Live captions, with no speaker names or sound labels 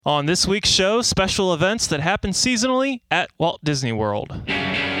On this week's show, special events that happen seasonally at Walt Disney World.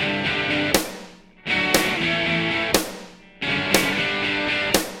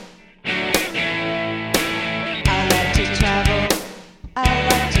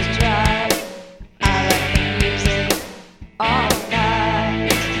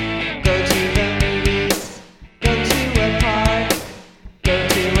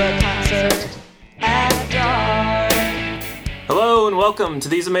 Welcome to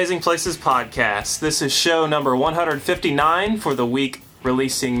These Amazing Places podcast. This is show number 159 for the week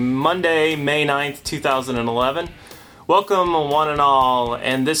releasing Monday, May 9th, 2011. Welcome one and all,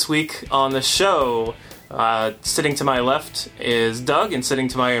 and this week on the show, sitting to my left is Doug, and sitting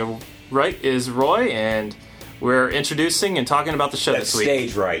to my right is Roy, and we're introducing and talking about the show this week.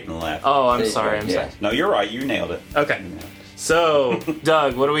 Stage right and left. Oh, I'm stage sorry, right, I'm yeah. sorry. No, you're right, you nailed it. Okay. So,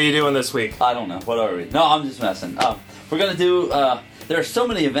 Doug, what are we doing this week? I don't know. What are we? No, I'm just messing. We're going to do... there are so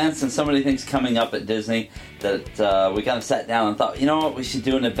many events and so many things coming up at Disney that we kind of sat down and thought, you know what, we should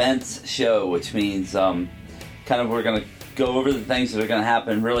do an events show, which means kind of we're going to go over the things that are going to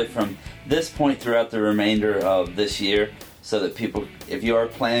happen really from this point throughout the remainder of this year, so that people, if you are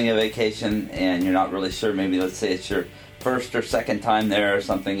planning a vacation and you're not really sure, maybe let's say it's your first or second time there or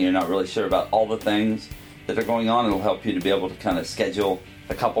something, you're not really sure about all the things that are going on, it'll help you to be able to kind of schedule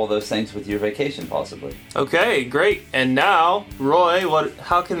a couple of those things with your vacation, possibly. Okay, great. And now, Roy,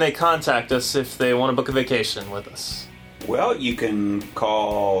 how can they contact us if they want to book a vacation with us? Well, you can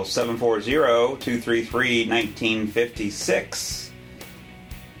call 740-233-1956.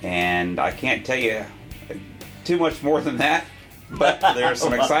 And I can't tell you too much more than that, but there's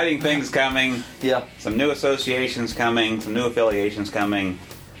some exciting things coming. Yeah. Some new associations coming, some new affiliations coming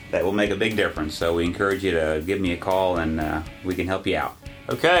that will make a big difference. So we encourage you to give me a call and we can help you out.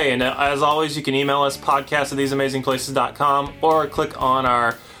 Okay, and as always, you can email us, podcast@theseamazingplaces.com, or click on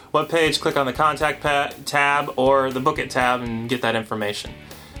our webpage, click on the contact tab or the book it tab and get that information.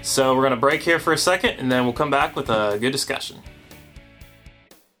 So we're going to break here for a second, and then we'll come back with a good discussion.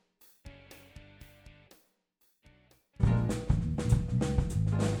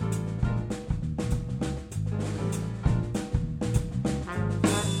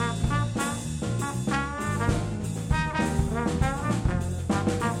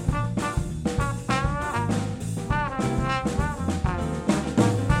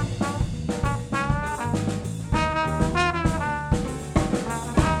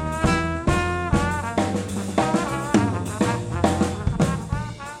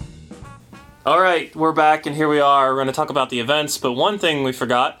 Alright, we're back, and here we are. We're going to talk about the events, but one thing we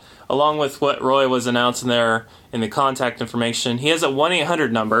forgot, along with what Roy was announcing there in the contact information, he has a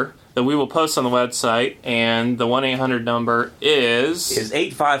 1-800 number that we will post on the website, and the 1-800 number is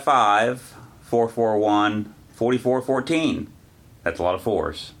 855-441-4414. That's a lot of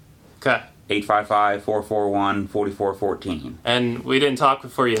fours. Okay. 855-441-4414. And we didn't talk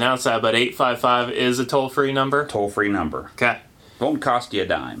before you announced that, but 855 is a toll-free number? Toll-free number. Okay. Won't cost you a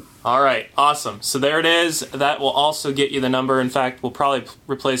dime. All right, awesome. So there it is. That will also get you the number. In fact, we'll probably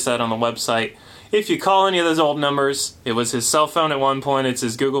replace that on the website. If you call any of those old numbers, it was his cell phone at one point, it's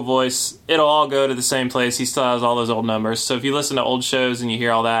his Google Voice, it'll all go to the same place. He still has all those old numbers. So if you listen to old shows and you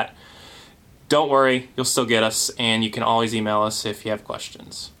hear all that, don't worry, you'll still get us, and you can always email us if you have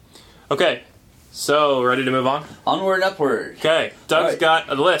questions. Okay, so ready to move on? Onward and upward. Okay, Doug's right. got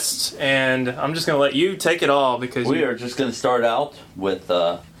a list, and I'm just going to let you take it all because we are just going to start out with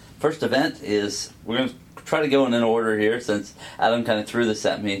first event is we're going to try to go in an order here since Adam kind of threw this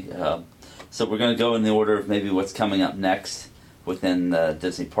at me. So we're going to go in the order of maybe what's coming up next within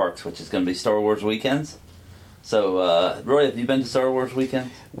Disney parks, which is going to be Star Wars weekends. So, Roy, have you been to Star Wars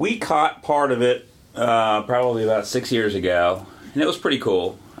weekends? We caught part of it probably about 6 years ago, and it was pretty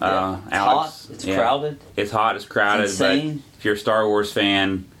cool. Yeah. It's Alex, hot. It's crowded. It's hot. It's crowded. It's insane. But if you're a Star Wars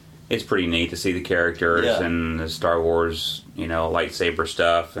fan, it's pretty neat to see the characters and the Star Wars, lightsaber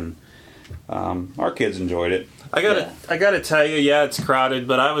stuff, and our kids enjoyed it. I gotta tell you, yeah, it's crowded.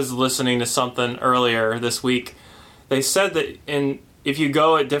 But I was listening to something earlier this week. They said that if you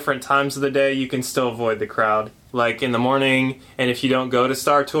go at different times of the day, you can still avoid the crowd. Like in the morning, and if you don't go to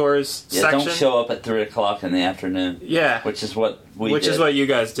Star Tours section, don't show up at 3 o'clock in the afternoon. Yeah, which is what is what you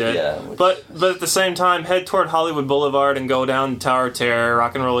guys did. Yeah, but at the same time, head toward Hollywood Boulevard and go down Tower of Terror,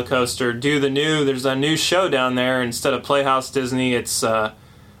 Rock and Roller Coaster. There's a new show down there instead of Playhouse Disney. It's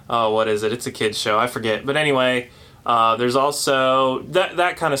what is it? It's a kids show. I forget. But anyway, there's also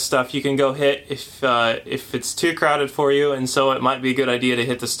that kind of stuff you can go hit if it's too crowded for you, and so it might be a good idea to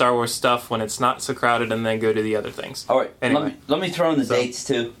hit the Star Wars stuff when it's not so crowded, and then go to the other things. All right, anyway. let me throw in the dates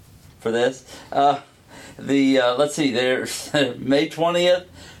too for this. Let's see, there's May 20th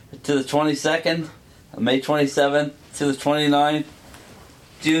to the 22nd, May 27th to the 29th,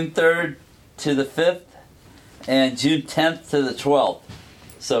 June 3rd to the 5th, and June 10th to the 12th.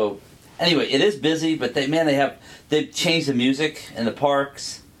 So, anyway, it is busy, but they've changed the music in the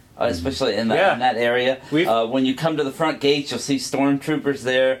parks, especially in that area. When you come to the front gates, you'll see stormtroopers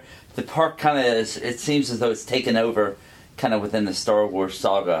there. The park kind of it seems as though it's taken over kind of within the Star Wars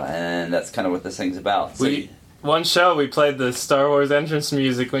saga, and that's kind of what this thing's about. So one show, we played the Star Wars entrance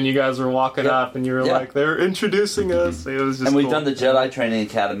music when you guys were walking up, and you were like, they're introducing us. It was just And we've cool. done the Jedi Training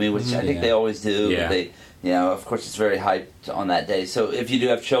Academy, which I think they always do. Yeah. They, of course, it's very hyped on that day. So if you do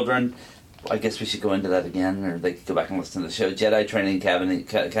have children, I guess we should go into that again, or they could go back and listen to the show. Jedi Training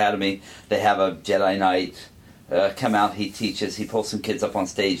Academy, they have a Jedi Knight come out. He pulls some kids up on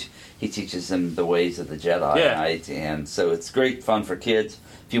stage. He teaches them the ways of the Jedi Knight, and so it's great fun for kids.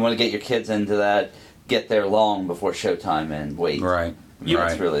 If you want to get your kids into that, get there long before showtime and wait. Right.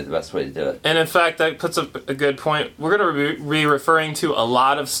 That's really the best way to do it. And in fact, that puts up a good point. We're going to be referring to a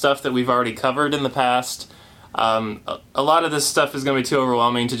lot of stuff that we've already covered in the past. A lot of this stuff is going to be too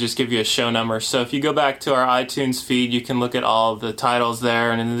overwhelming to just give you a show number. So if you go back to our iTunes feed, you can look at all the titles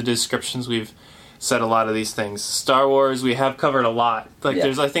there, and in the descriptions we've said a lot of these things. Star Wars, we have covered a lot.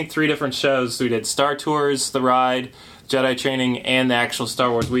 There's, I think, 3 different shows. We did Star Tours, The Ride, Jedi Training, and the actual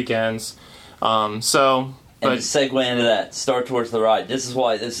Star Wars weekends. And to segue into that, Star Tours The Ride. This is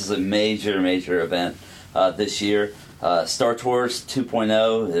why this is a major, major event this year. Star Tours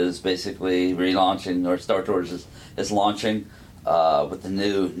 2.0 is basically relaunching, or Star Tours is launching with the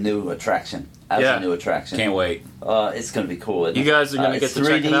new attraction. A new attraction. Can't wait. It's going to be cool. You guys are going to get to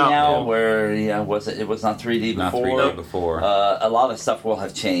check it out. 3D now, where it was not 3D before. Not 3D before. A lot of stuff will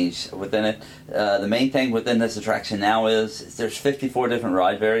have changed within it. The main thing within this attraction now is there's 54 different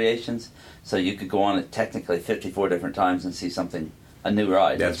ride variations. So you could go on it technically 54 different times and see a new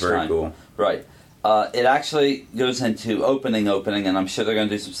ride. That's very cool. Right. It actually goes into opening, and I'm sure they're going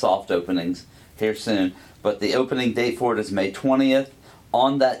to do some soft openings here soon. But the opening date for it is May 20th.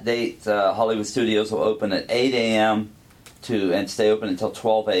 On that date, Hollywood Studios will open at 8 a.m. and stay open until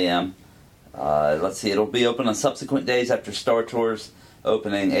 12 a.m. Let's see, it'll be open on subsequent days after Star Tours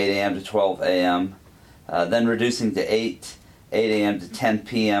opening 8 a.m. to 12 a.m. Then reducing to 8 a.m. to 10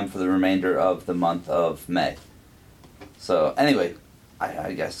 p.m. for the remainder of the month of May. So, anyway,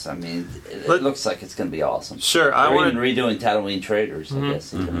 I guess, it looks like it's going to be awesome. Sure. They're even redoing Tatooine Traders, I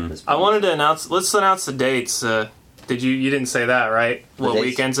guess. Even at this point. I wanted to let's announce the dates. You didn't say that, right? What dates?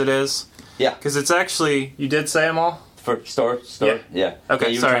 Weekends it is? Yeah. Because it's actually, you did say them all? For Store? Yeah. Okay,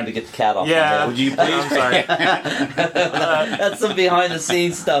 you were sorry. trying to get the cat off my Yeah. head. Would you please? I'm sorry. That's some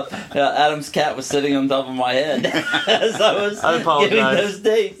behind-the-scenes stuff. Adam's cat was sitting on top of my head as I was giving those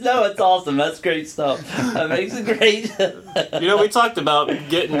dates. No, it's awesome. That's great stuff. That makes it great. We talked about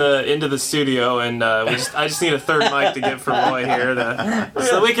getting into the studio, and I just need a third mic to get for Roy here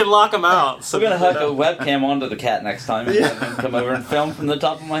so we can lock him out. So we're going to hook a webcam onto the cat next time and have him come over and film from the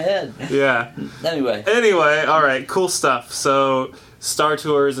top of my head. Yeah. Anyway, all right, cool stuff. So, Star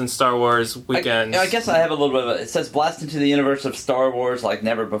Tours and Star Wars weekends. I guess I have a little bit of it. It says, blast into the universe of Star Wars like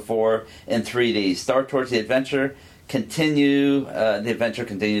never before in 3D. Star Tours The Adventure continues,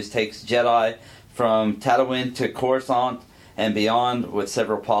 takes Jedi from Tatooine to Coruscant and beyond with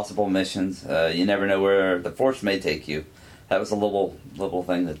several possible missions. You never know where the Force may take you. That was a little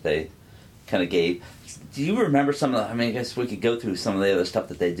thing that they kind of gave. Do you remember some of the, I guess we could go through some of the other stuff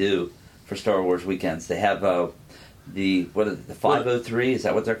that they do for Star Wars weekends. They have the 503, is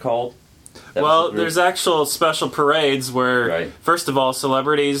that what they're called? There's actual special parades where, first of all,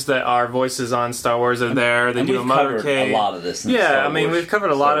 celebrities that are voices on Star Wars are there. They do a motorcade. A lot of this. We've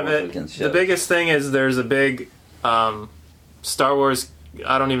covered a lot of it. The biggest thing is there's a big Star Wars.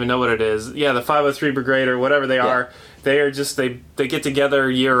 I don't even know what it is. Yeah, the 503 Brigade or whatever they are. They are just they get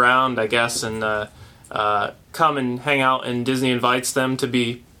together year round, I guess, and come and hang out. And Disney invites them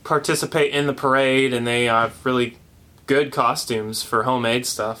to participate in the parade, and they have really good costumes for homemade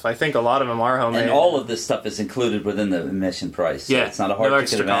stuff. I think a lot of them are homemade. And all of this stuff is included within the admission price. So it's not a hard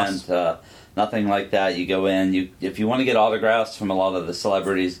ticket event. Nothing like that. You go in. If you want to get autographs from a lot of the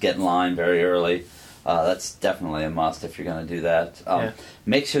celebrities, get in line very early. That's definitely a must if you're going to do that.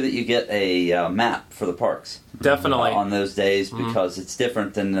 Make sure that you get a map for the parks. Definitely. On those days, because it's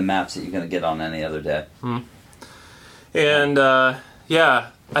different than the maps that you're going to get on any other day. And,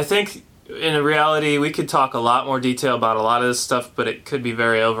 I think in reality we could talk a lot more detail about a lot of this stuff, but it could be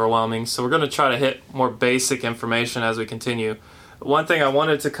very overwhelming. So we're going to try to hit more basic information as we continue. One thing I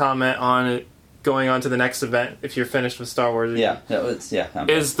wanted to comment on going on to the next event if you're finished with Star Wars.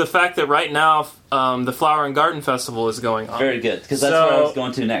 Is the fact that right now the Flower and Garden Festival is going on. Very good, because that's where I was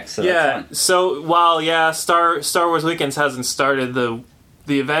going to next. So that's fine. So while Star Wars Weekends hasn't started, the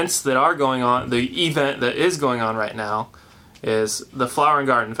events that are going on, the event that is going on right now is the Flower and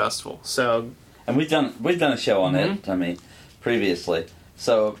Garden Festival. So, and we've done a show on it. I mean, previously.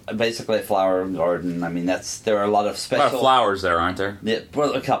 So basically, a flower and garden. I mean, there are a lot of special. A lot of flowers there, aren't there? Yeah,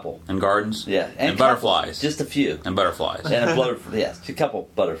 well, a couple. And gardens. Yeah, and butterflies. Just a few. And butterflies. And a couple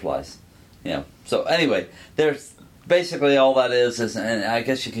butterflies. So anyway, there's basically all that is, and I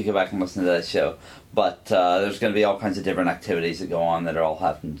guess you could go back and listen to that show. But there's going to be all kinds of different activities that go on that are all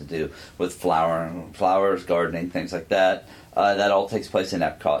having to do with flowers, gardening, things like that. That all takes place in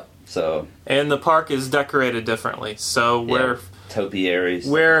Epcot. So. And the park is decorated differently. So topiaries.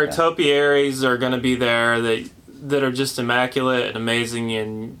 Where topiaries are going to be there that are just immaculate and amazing.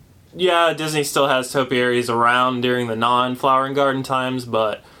 And Disney still has topiaries around during the non-flower and garden times,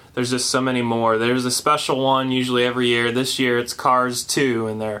 but there's just so many more. There's a special one usually every year. This year it's Cars 2,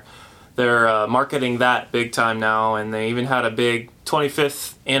 and they're marketing that big time now. And they even had a big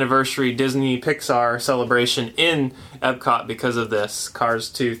 25th anniversary Disney Pixar celebration in Epcot because of this Cars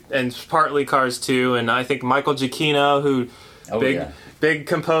 2, and partly Cars 2. And I think Michael Giacchino, who big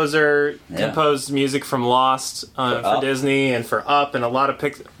composer, composed music from Lost for Disney and for Up and a lot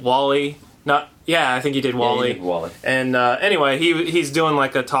of Wall-E. I think he did Wall-E. Yeah, he did Wall-E. And anyway, he's doing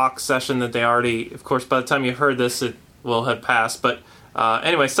like a talk session that they already, of course, by the time you heard this, it will have passed. But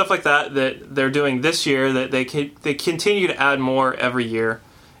anyway, stuff like that they're doing this year, that they continue to add more every year.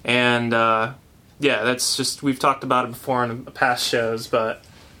 And that's just, we've talked about it before in past shows, but.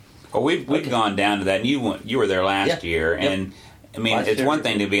 Well, we've gone down to that, and you were there last year, and I mean, it's one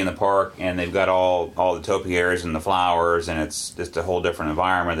thing to be in the park, and they've got all the topiaries and the flowers, and it's just a whole different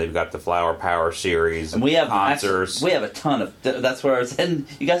environment. They've got the Flower Power series, and we have concerts. We have a ton of. That's where I was heading.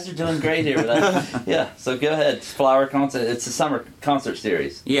 You guys are doing great here. So go ahead. It's Flower concert. It's a summer concert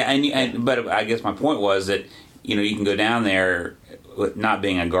series. Yeah, but I guess my point was that you can go down there. Not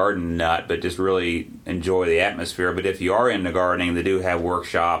being a garden nut, but just really enjoy the atmosphere. But if you are into gardening, they do have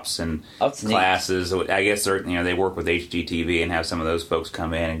workshops and classes. Neat. I guess they work with HGTV and have some of those folks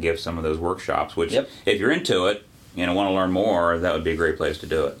come in and give some of those workshops. Which, if you're into it, want to learn more, that would be a great place to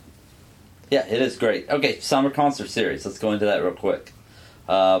do it. Yeah, it is great. Okay, summer concert series. Let's go into that real quick.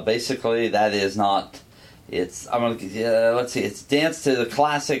 Basically, that is not. Let's see. It's dance to the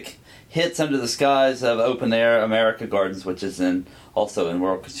classic hits under the skies of Open Air America Gardens, which is also in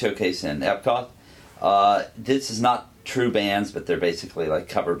World Showcase in Epcot. This is not true bands, but they're basically like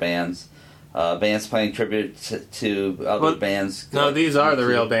cover bands. Bands playing tribute to other bands. No, these are the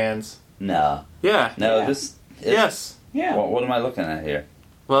real bands. No. Yeah. No, yeah. this... Yes. Yeah. What am I looking at here?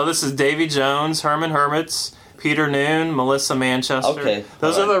 Well, this is Davy Jones, Herman Hermits, Peter Noon, Melissa Manchester. Okay.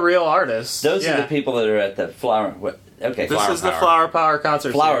 Those are the real artists. Those are the people that are at the Flower... Okay, this is the Flower Power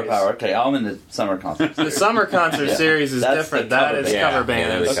concert Flower series. Power, okay. I'm in the summer concert series. The summer concert series is different. That is cover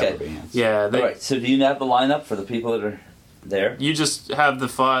bands. Yeah, all right, so do you have the lineup for the people that are there? You just have the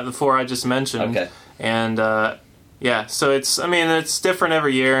four I just mentioned. Okay. And, so it's different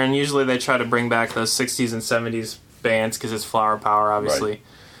every year, and usually they try to bring back those 60s and 70s bands because it's Flower Power, obviously. Right.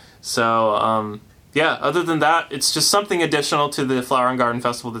 So, other than that, it's just something additional to the Flower and Garden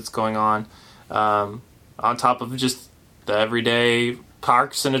Festival that's going on top of just the everyday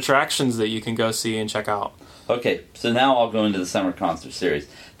parks and attractions that you can go see and check out. Okay, so now I'll go into the summer concert series.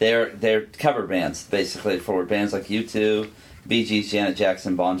 They're cover bands, basically, for bands like U2, Bee Gees, Janet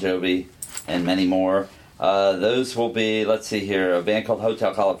Jackson, Bon Jovi, and many more. Those will be, let's see here, a band called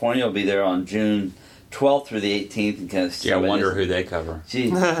Hotel California will be there on June 12th through the 18th. I wonder who they cover.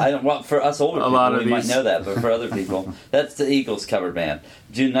 Gee, for us older people, we might know that, but for other people, that's the Eagles cover band.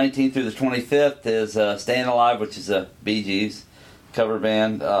 June 19th through the 25th is Staying Alive, which is a Bee Gees cover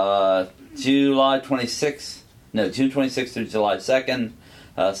band. June 26th through July 2nd,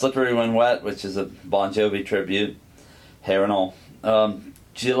 Slippery When Wet, which is a Bon Jovi tribute, hair and all.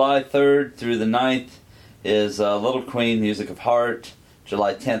 July 3rd through the 9th is Little Queen, Music of Heart.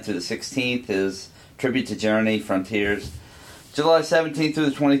 July 10th through the 16th is Tribute to Journey, Frontiers. July 17th through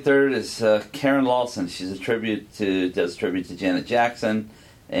the 23rd is Karen Lawson. She's does tribute to Janet Jackson.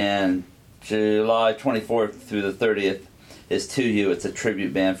 And July 24th through the 30th is To You. It's a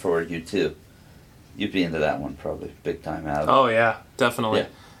tribute band for U2. You'd be into that one probably, big time out. Oh yeah, definitely. Yeah.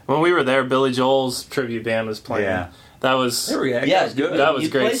 When we were there, Billy Joel's tribute band was playing. Yeah. That was good. That was you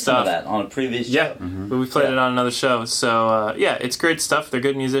great played stuff. Some of that on a previous show. Yeah, we played it on another show. So it's great stuff. They're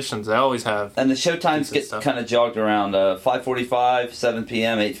good musicians. They always have. And the show times get kind of jogged around 5:45, 7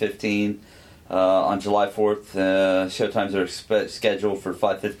 p.m., 8:15. On July 4th, showtimes are scheduled for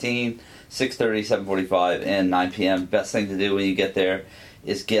 5:15, 6:30, 7:45, and 9 p.m. Best thing to do when you get there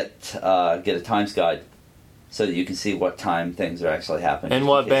is get a times guide so that you can see what time things are actually happening. And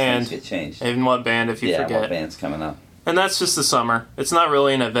what band. Get changed. And what band if you forget. Yeah, what band's coming up. And that's just the summer. It's not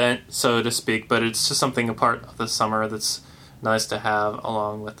really an event, so to speak, but it's just something a part of the summer that's nice to have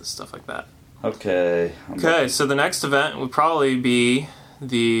along with the stuff like that. Okay. Okay, so the next event would probably be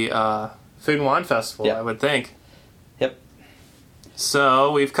the Food and Wine Festival, Yep. I would think. Yep.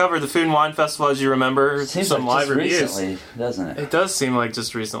 So we've covered the Food and Wine Festival, as you remember. Seems some like live just reviews. recently, doesn't it? It does seem like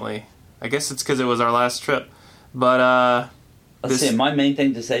just recently. I guess it's because it was our last trip. But Let's see. My main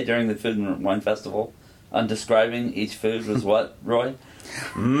thing to say during the Food and Wine Festival, on describing each food, was what, Roy?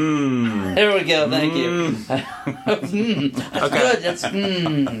 Mmm. There we go. Thank you. That's Okay. good. That's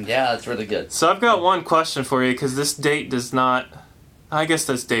yeah, that's really good. So I've got one question for you, because this date does not... I guess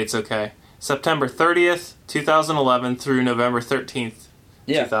this date's okay. September 30th, 2011 through November 13th,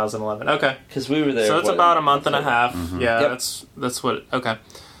 Yeah, 2011. Okay. because we were there. So it's what, about a month and a half. Yeah, Yep. that's what... Okay.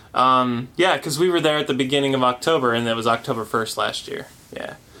 Yeah, because we were there at the beginning of October, and it was October 1st last year.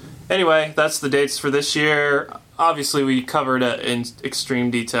 Yeah. Anyway, that's the dates for this year. Obviously, we covered it in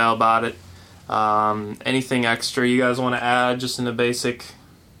extreme detail about it. Anything extra you guys want to add, just in the basic?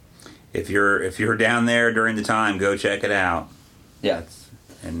 If you're down there during the time, go check it out. Yeah,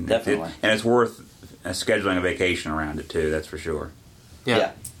 And definitely. and it's worth scheduling a vacation around it too. That's for sure.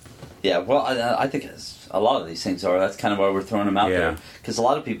 yeah. Well, I think a lot of these things are. That's kind of why we're throwing them out there. Because a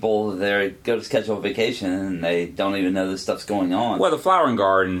lot of people they go to schedule a vacation and they don't even know this stuff's going on. Well, the flower and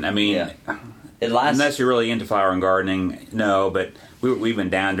garden. I mean, It lasts. unless you're really into flower and gardening, no. But we've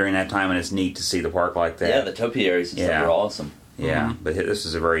been down during that time, and it's neat to see the park like that. Yeah, the topiaries and stuff Yeah. are awesome. Yeah, but this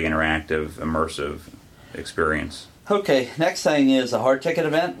is a very interactive, immersive experience. Okay, next thing is a hard ticket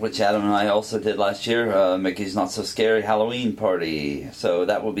event, which Adam and I also did last year. Mickey's Not So Scary Halloween Party. So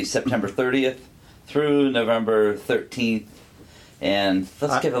that will be September 30th through November 13th. And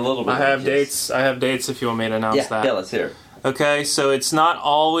let's give a little bit. I have dates. I have dates if you want me to announce that. Yeah, let's hear it. Okay, so it's not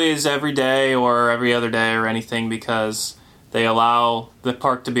always every day or every other day or anything, because they allow the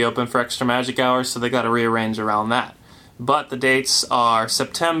park to be open for extra magic hours, so they got to rearrange around that. But the dates are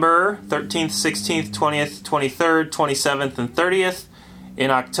September 13th, 16th, 20th, 23rd, 27th, and 30th. In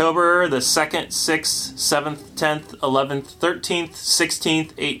October, the 2nd, 6th, 7th, 10th, 11th, 13th,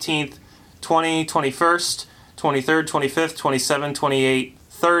 16th, 18th, 20th, 21st, 23rd, 25th, 27th, 28th,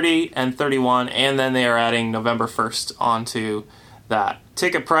 30, and 31. And then they are adding November 1st onto that.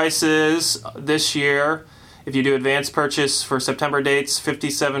 Ticket prices this year, if you do advance purchase for September dates,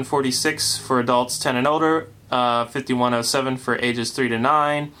 $57.46 for adults 10 and older, $51.07 for ages 3 to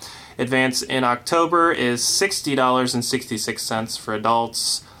 9. Advance in October is $60.66 for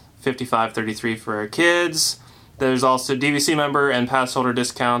adults, $55.33 for kids. There's also DVC member and pass holder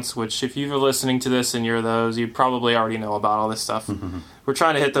discounts, which if you're listening to this and you're those, you probably already know about all this stuff. We're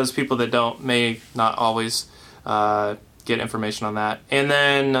trying to hit those people that may not always get information on that. And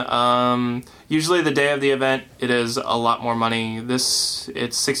then usually the day of the event, it is a lot more money. It's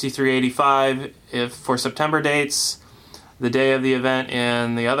 $63.85 if for September dates. The day of the event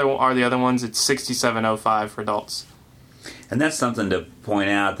and the other ones, it's $67.05 for adults. And that's something to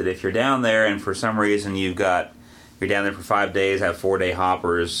point out, that if you're down there and for some reason you're down there for 5 days, have 4-day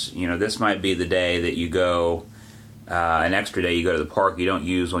hoppers, this might be the day that you go, an extra day you go to the park. You don't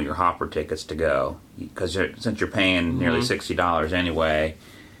use one of your hopper tickets to go, because since you're paying nearly $60 anyway.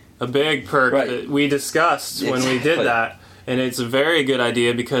 A big perk that we discussed when we did that. And it's a very good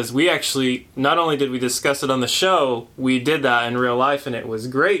idea, because we actually, not only did we discuss it on the show, we did that in real life, and it was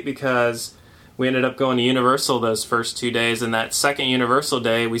great because we ended up going to Universal those first 2 days, and that second Universal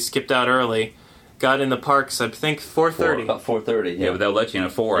day, we skipped out early, got in the parks, I think, 4:30. About 4:30, Yeah, but they'll let you in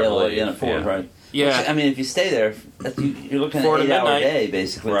at 4, I Yeah, believe. in at 4, right. Yeah. Which, I mean, if you stay there, you're looking at 4 an to 8-hour midnight. day,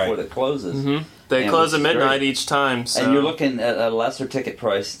 basically, before it closes. They And close at which is midnight great. each time. So. And you're looking at a lesser ticket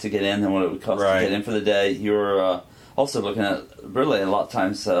price to get in than what it would cost to get in for the day. You're also looking at, really, a lot of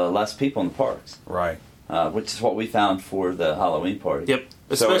times, less people in the parks. Right. Which is what we found for the Halloween party. Yep,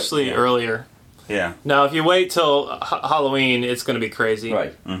 especially earlier. Yeah. Now, if you wait till Halloween, it's going to be crazy.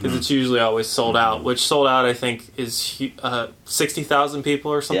 Right. Because it's usually always sold out, which sold out, I think, is 60,000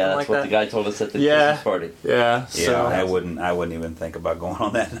 people or something Yeah, that's like what that. the guy told us at the Christmas party. Yeah, so. Yeah, I wouldn't even think about going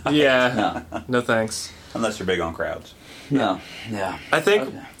on that night. Yeah, no thanks. Unless you're big on crowds. No, yeah. I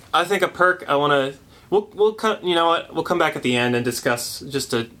think a perk I want to... We'll you know what? We'll come back at the end and discuss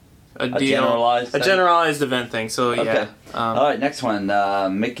just a deal, generalized event thing. So Okay. All right, next one.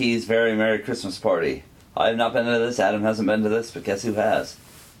 Mickey's Very Merry Christmas Party. I have not been to this. Adam hasn't been to this, but guess who has?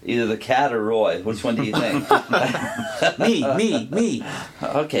 Either the cat or Roy. Which one do you think? Me.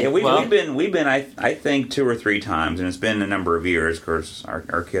 Okay. Yeah, we've been. I think 2 or 3 times, and it's been a number of years. Of course,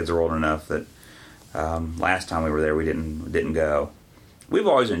 our kids are old enough that last time we were there, we didn't go. We've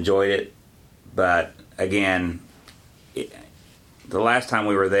always enjoyed it, but again, the last time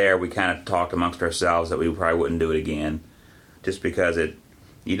we were there, we kind of talked amongst ourselves that we probably wouldn't do it again, just because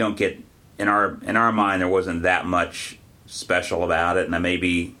you don't get in our mind there wasn't that much special about it, and then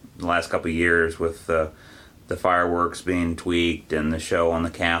maybe the last couple of years with the fireworks being tweaked and the show on the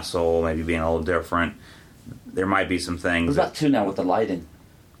castle maybe being a little different, there might be some things. What about too now with the lighting?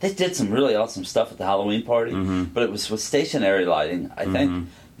 They did some really awesome stuff at the Halloween party, but it was with stationary lighting. I think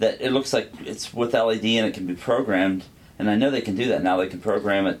that it looks like it's with LED and it can be programmed. And I know they can do that now. They can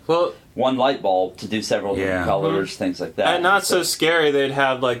program it. Well, one light bulb to do several different colors, things like that. And Not So Scary, they'd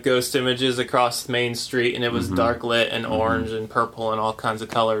have like ghost images across Main Street, and it was dark lit and orange and purple and all kinds of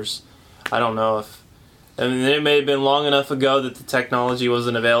colors. I don't know if. I mean, it may have been long enough ago that the technology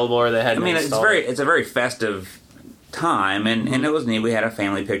wasn't available, or they hadn't. It's a very festive time, and it was neat. We had a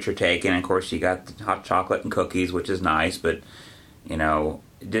family picture taken, and of course you got the hot chocolate and cookies, which is nice. But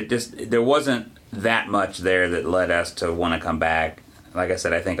there wasn't that much there that led us to want to come back. Like I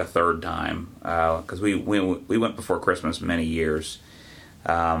said, I think a third time, because we went before Christmas many years.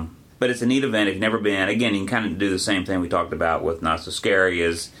 But it's a neat event if you've never been. Again, you can kind of do the same thing we talked about with Not So Scary.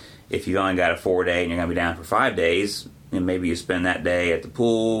 Is if you've only got a 4-day and you're going to be down for 5 days, and maybe you spend that day at the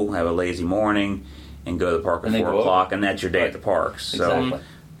pool, have a lazy morning, and go to the park at 4 o'clock, and that's your day at the parks. Exactly. So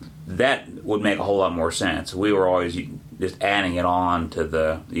that would make a whole lot more sense. We were always just adding it on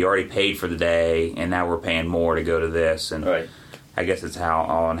to you already paid for the day, and now we're paying more to go to this. And I guess it's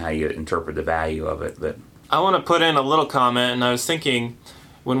how you interpret the value of it. But I want to put in a little comment, and I was thinking,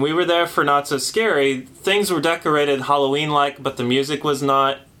 when we were there for Not So Scary, things were decorated Halloween-like, but the music was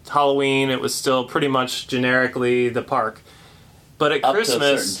not Halloween. It was still pretty much generically the park. But at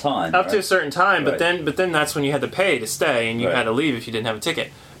Christmas, up to a certain time, but then that's when you had to pay to stay, and you had to leave if you didn't have a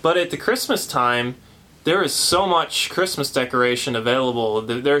ticket. But at the Christmas time, there is so much Christmas decoration available.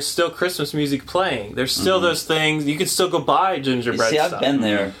 There's still Christmas music playing. There's still those things. You can still go buy gingerbread stuff. I've been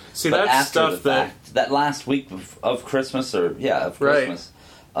there. See, that's stuff that last week of Christmas, Christmas,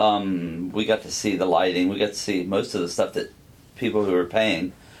 we got to see the lighting. We got to see most of the stuff that people who were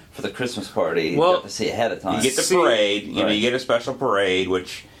paying for the Christmas party got to see ahead of time. You get the parade. You get a special parade,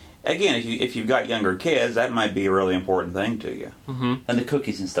 which, again, if you've got younger kids, that might be a really important thing to you. And the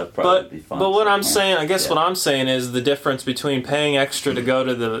cookies and stuff probably would be fun. But what I'm saying, what I'm saying is the difference between paying extra to go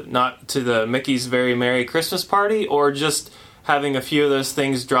to the Mickey's Very Merry Christmas Party, or just having a few of those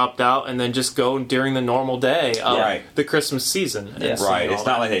things dropped out and then just go during the normal day of the Christmas season. Right. It's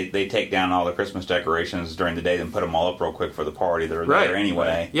not like they take down all the Christmas decorations during the day and put them all up real quick for the party. They're there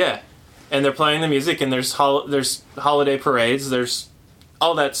anyway. Yeah. And they're playing the music, and there's holiday parades, there's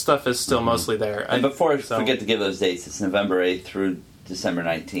all that stuff is still mostly there. And before I forget to give those dates, it's November 8th through December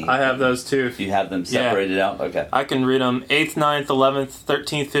 19th. I have those too. You have them separated out? Okay. I can read them 8th, 9th, 11th,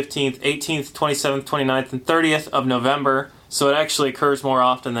 13th, 15th, 18th, 27th, 29th, and 30th of November. So it actually occurs more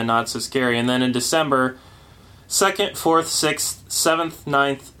often than Not So Scary. And then in December, 2nd, 4th, 6th, 7th,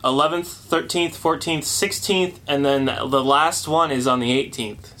 9th, 11th, 13th, 14th, 16th, and then the last one is on the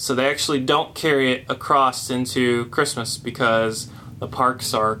 18th. So they actually don't carry it across into Christmas because the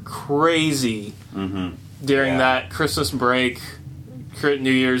parks are crazy during that Christmas break,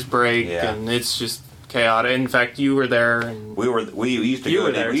 New Year's break, and it's just chaotic. In fact, you were there. And we used to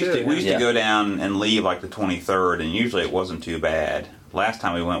go down and leave like the 23rd, and usually it wasn't too bad. Last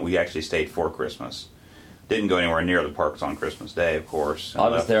time we went, we actually stayed for Christmas. Didn't go anywhere near the parks on Christmas Day, of course. I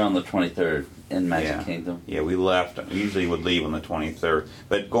was there on the 23rd in Magic Kingdom. Yeah, we left. We usually would leave on the 23rd.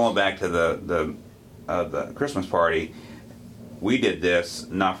 But going back to the Christmas party, we did this,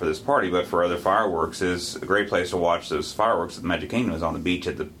 not for this party, but for other fireworks. Is a great place to watch those fireworks at the Magic Kingdom is on the beach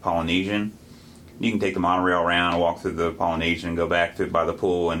at the Polynesian. You can take the monorail around, walk through the Polynesian, and go back through by the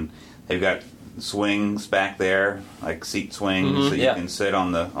pool, and they've got swings back there, like seat swings, so you can sit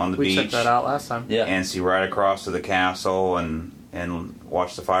on the beach. We checked that out last time. And see right across to the castle and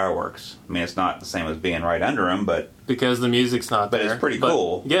watch the fireworks. I mean, it's not the same as being right under them, but because the music's not there. But it's pretty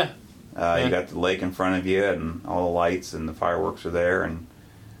cool. Yeah. You got the lake in front of you, and all the lights and the fireworks are there, and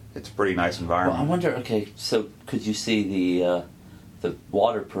it's a pretty nice environment. Well, I wonder. So could you see the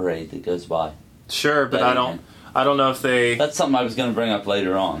water parade that goes by? Sure, but I don't know if they. That's something I was going to bring up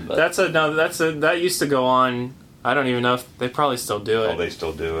later on. But that used to go on. I don't even know if they probably still do it. Oh, they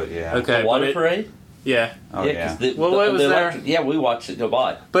still do it. Yeah. Okay. The water parade. Yeah. Oh yeah. What was there? Yeah, we watched it go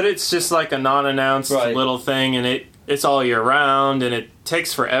by. But it's just like a non-announced little thing, and it's all year round, and it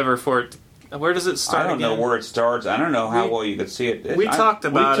takes forever for it. Where does it start? I don't know where it starts. I don't know how well you could see it. We talked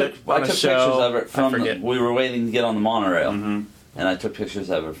about it on I a took show. pictures of it from. We were waiting to get on the monorail, Mm-hmm. and I took pictures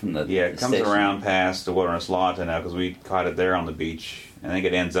of it from the. Yeah, it comes station. around past the Wilderness Lodge now because we caught it there on the beach. I think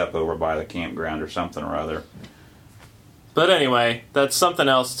it ends up over by the campground or something or other. But anyway, that's something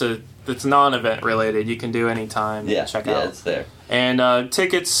else that's non-event related. You can do anytime. Yeah, check yeah, out. it's there. And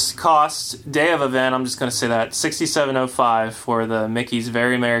tickets cost day of event. I'm just going to say that $67.05 for the Mickey's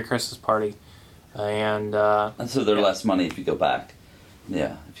Very Merry Christmas Party, and so they're less money if you go back.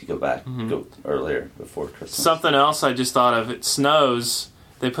 Yeah, if you go back, go earlier before Christmas. something else I just thought of. It snows.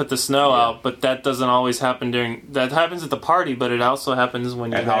 They put the snow out, but that doesn't always happen that happens at the party, but it also happens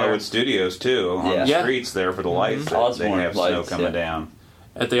when you're At there. Hollywood Studios, too, on the Yeah. streets there for the lights. They Osborne have lights, snow coming down.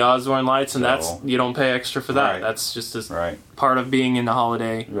 At the Osborne Lights, and So- you don't pay extra for that. Right. That's just a Right. part of being in the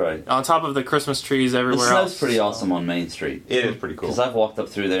holiday. Right. On top of the Christmas trees The everywhere snow's else. pretty awesome on Main Street. It is pretty cool. Because I've walked up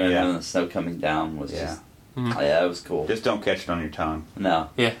through there and Yeah. then the snow coming down was Yeah. just... Yeah, it was cool. Just don't catch it on your tongue. No.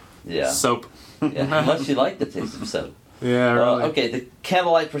 Yeah. Yeah. Soap. Yeah. Unless you like the taste of soap. Yeah, really. Okay, the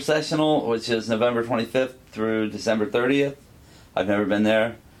Candlelight Processional, which is November 25th through December 30th. I've never been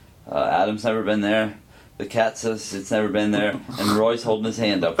there. Adam's never been there. The cat says it's never been there. And Roy's holding his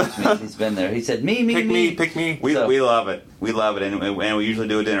hand up, which means he's been there. He said, me. Pick me. We So- love it. We love it, and we usually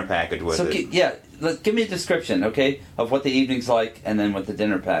do a dinner package with So, it. give me a description, okay, of what the evening's like and then with the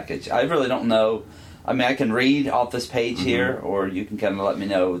dinner package. I really don't know. I mean, I can read off this page here, or you can kind of let me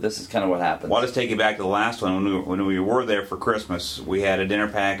know this is kind of what happens. Well, I'll just take you back to the last one. When we were there for Christmas, we had a dinner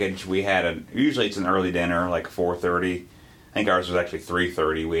package. We had usually it's an early dinner, like 4:30. I think ours was actually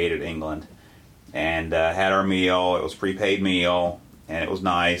 3:30. We ate at England. And had our meal. It was a prepaid meal, and it was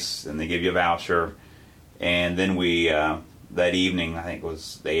nice, and they give you a voucher. And then we, that evening, I think it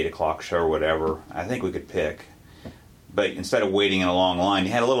was the 8 o'clock show or whatever, I think we could pick. But instead of waiting in a long line,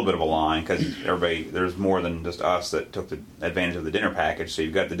 you had a little bit of a line because there's more than just us that took the advantage of the dinner package. So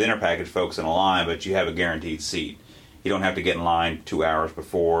you've got the dinner package folks in a line, but you have a guaranteed seat. You don't have to get in line 2 hours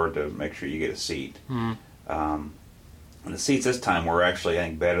before to make sure you get a seat. And the seats this time were actually, I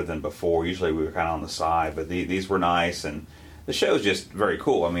think, better than before. Usually we were kind of on the side, but these were nice, and the show's just very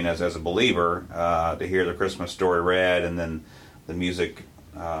cool. I mean, as a believer, to hear the Christmas story read and then the music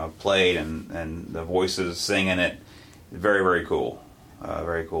played and the voices singing it, very, very cool.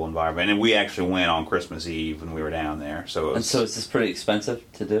 Very cool environment. And we actually went on Christmas Eve when we were down there. And so is this pretty expensive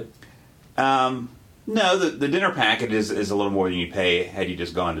to do? No, the dinner package is a little more than you pay had you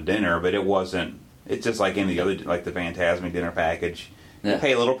just gone to dinner, but it wasn't. It's just like any other, like the Fantasmic dinner package. Yeah. You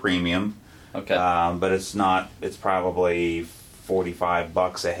pay a little premium, Okay. but it's not. It's probably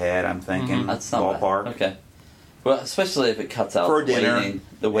 $45 a head. I'm thinking That's not ballpark. bad. Okay. Well, especially if it cuts out For the dinner.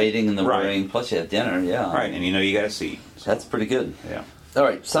 waiting and the Right. worrying. Plus you have dinner, yeah. Right, and you got a seat. So, That's pretty good. yeah. All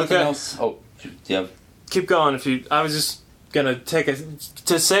right, something Okay. else. Oh, do you have... Keep going. I was just gonna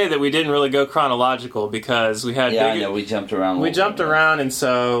to say that we didn't really go chronological because we had Yeah, I know, we jumped around a we little jumped bit. around, and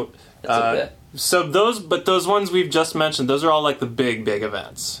so That's okay. so those ones we've just mentioned, those are all like the big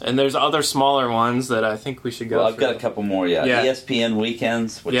events, and there's other smaller ones that I think we should go Well, I've through. got a couple more, yeah. Yeah. ESPN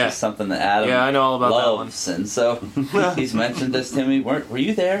Weekends, which Yeah. is something that Adam Yeah, I know all about that one. loves, and so he's mentioned this to me. Were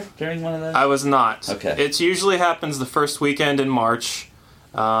you there during one of those? I was not. Okay. It usually happens the first weekend in March.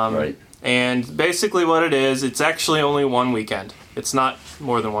 Right. And basically what it is, it's actually only one weekend. It's not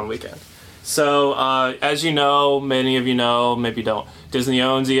more than one weekend. So, as you know, many of you know, maybe you don't, Disney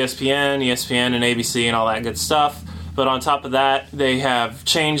owns ESPN and ABC and all that good stuff. But on top of that, they have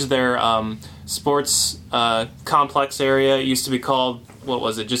changed their sports complex area. It used to be called, what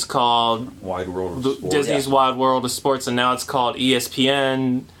was it, just called Wide World of Sports. Disney's Wide World of Sports, and now it's called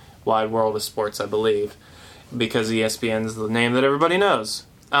ESPN Wide World of Sports, I believe, because ESPN is the name that everybody knows.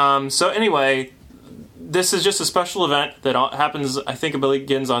 So anyway, this is just a special event that happens, I think it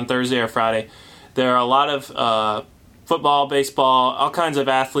begins on Thursday or Friday. There are a lot of football, baseball, all kinds of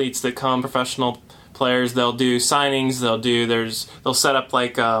athletes that come, professional players. They'll do signings, they'll set up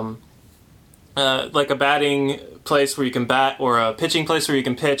like a batting place where you can bat, or a pitching place where you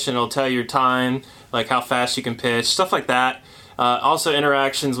can pitch, and it'll tell you your time, like how fast you can pitch, stuff like that. Also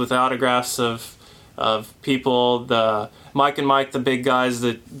interactions with autographs of people. The Mike and Mike, the big guys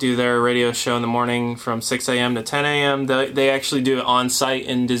that do their radio show in the morning from 6 a.m. to 10 a.m., they actually do it on site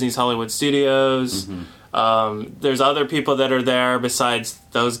in Disney's Hollywood Studios. There's other people that are there besides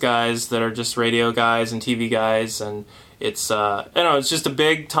those guys that are just radio guys and TV guys, and it's it's just a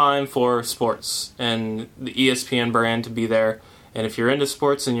big time for sports and the ESPN brand to be there. And if you're into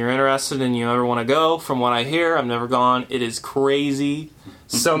sports and you're interested and you ever want to go, from what I hear, I've never gone, it is crazy.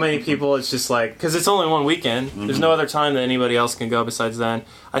 so many people, it's just like, because it's only one weekend. There's no other time that anybody else can go besides then.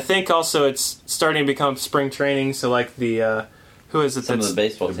 I think also it's starting to become spring training, so like the, who is it Some of the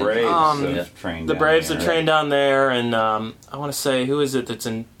baseball The teams. Braves trained the down Braves there. are trained down there, and I want to say, who is it that's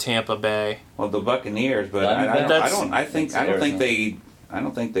in Tampa Bay? Well, the Buccaneers, but I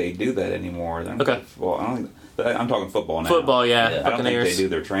don't think they do that anymore. Okay. Well, I'm talking football now. Football, yeah. I don't think Buccaneers. they do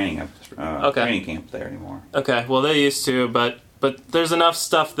their training training camp there anymore. Okay, well they used to, but there's enough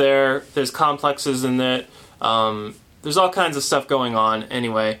stuff there. There's complexes in it. There's all kinds of stuff going on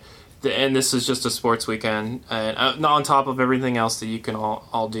anyway. And this is just a sports weekend, and on top of everything else that you can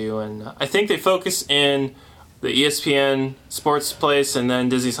all do. And I think they focus in the ESPN Sports Place and then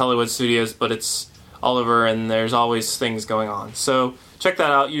Disney's Hollywood Studios, but it's all over, and there's always things going on. So check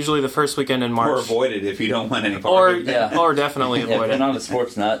that out. Usually the first weekend in March. Or avoid it if you don't want any part of it. Or definitely Yeah, avoid if you're it. not a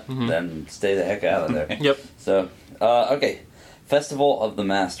sports nut, then stay the heck out of there. Yep. So, okay. Festival of the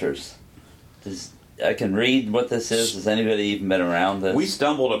Masters. I can read what this is. Has anybody even been around this? We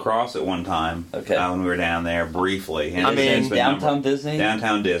stumbled across it one time when we were down there briefly. And It's downtown Disney?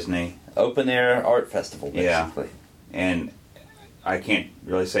 Downtown Disney. Open air art festival, basically. Yeah. And I can't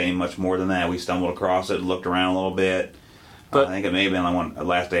really say any much more than that. We stumbled across it, looked around a little bit. But I think it may have been the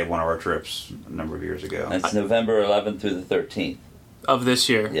last day of one of our trips a number of years ago. It's November 11th through the 13th. Of this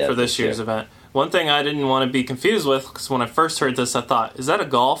year, Yeah, for this year's event. One thing I didn't want to be confused with, because when I first heard this, I thought, is that a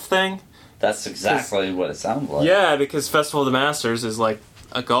golf thing? That's exactly what it sounds like. Yeah, because Festival of the Masters is like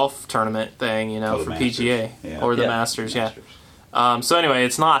a golf tournament thing, Oh, for the PGA. Masters. Yeah. Or the Yeah. Masters, yeah. So anyway,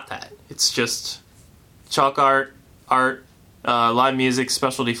 it's not that. It's just chalk art, live music,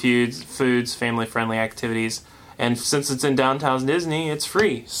 specialty foods, family-friendly activities. And since it's in downtown Disney, it's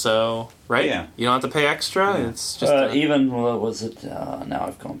free. So, right? Yeah. You don't have to pay extra. Yeah. It's just what was it? Now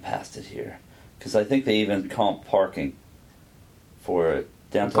I've gone past it here. Because I think they even comp parking for it.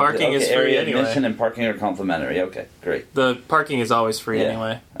 Downtown. Parking is free area anyway. admission and parking are complimentary. Okay, great. the parking is always free Yeah.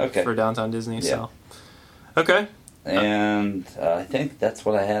 anyway. Okay. For downtown Disney. Yeah. So, okay. And I think that's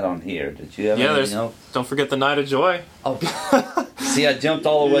what I had on here. Did you have Yeah, anything else? don't forget the Night of Joy. Oh, see, I jumped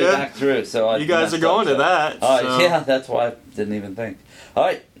all the way Yeah. back through. So You guys are going to that. so- Yeah, that's why I didn't even think. All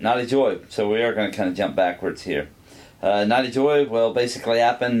right, Night of Joy. So we are going to kind of jump backwards here. Night of Joy will basically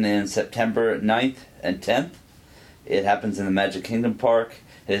happen in September 9th and 10th. It happens in the Magic Kingdom Park.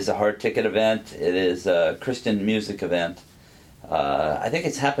 It is a hard ticket event. It is a Christian music event. I think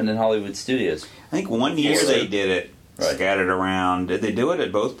it's happened in Hollywood Studios. I think one year they did it Right. scattered around. Did they do it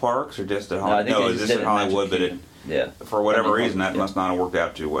at both parks or just at No, I Hollywood? think No, they it's just just did at it at Hollywood, Magic but Yeah. for whatever I mean, reason, that yeah. must not have worked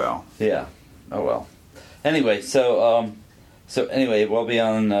out too well. Yeah. Oh well. Anyway, so anyway, we'll be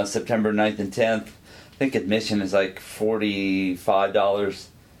on September 9th and 10th. I think admission is like $45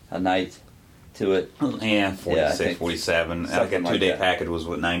 a night to it. Yeah, 46, think 47. Like a something like 2-day that. package was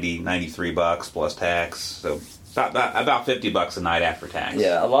what, $93 plus tax. So about $50 a night after tax.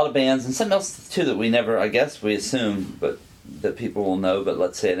 Yeah, a lot of bands and something else too that we never, I guess we assume, but that people will know. But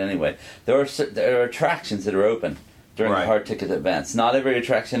let's say it anyway. There are attractions that are open during the Right. hard ticket events. Not every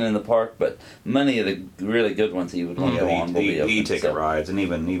attraction in the park, but many of the really good ones that you would want to go on will be the open. e-ticket so. rides, and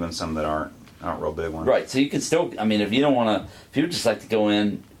even some that aren't real big ones. Right, so you can still, I mean, if you don't want to, if you would just like to go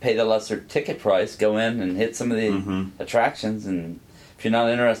in, pay the lesser ticket price, go in and hit some of the attractions, and if you're not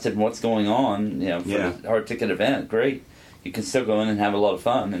interested in what's going on, for the hard ticket event, great. You can still go in and have a lot of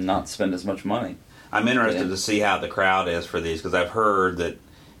fun and not spend as much money. I'm interested to see how the crowd is for these, because I've heard that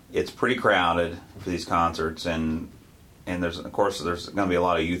it's pretty crowded for these concerts, and there's going to be a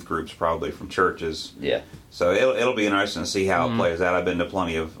lot of youth groups probably from churches. Yeah. So it'll be interesting to see how it plays out. I've been to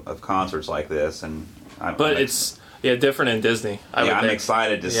plenty of concerts like this, and it's different in Disney. I'm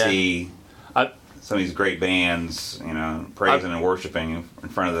excited to see I- some of these great bands, praising and worshiping in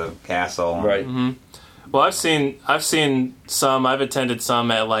front of the castle. Right. Well, I've seen some. I've attended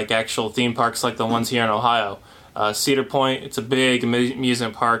some at like actual theme parks, like the ones here in Ohio. Cedar Point. It's a big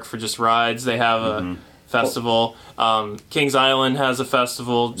amusement park for just rides. They have a festival. Kings Island has a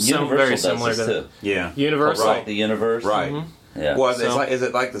festival. Universal very does similar this to too. Yeah. Universal. Right, the Universe. Right. Yeah. Well, So- is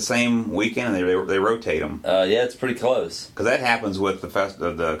it like the same weekend? They rotate them. Yeah, it's pretty close. Because that happens with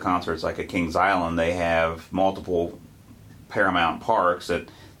the concerts, like at Kings Island. They have multiple Paramount parks that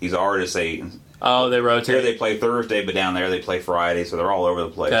these artists They here rotate. they play Thursday, but down there they play Friday, so they're all over the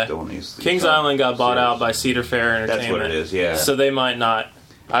place Okay. doing these. Kings Island got bought out by Cedar Fair Entertainment. That's what it is. Yeah. So they might not.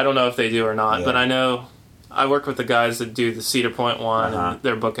 I don't know if they do or not, Yeah. but I know I work with the guys that do the Cedar Point one, Uh-huh. and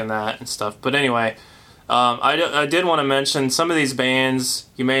they're booking that and stuff. But anyway, I did want to mention some of these bands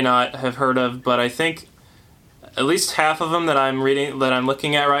you may not have heard of, but I think at least half of them that I'm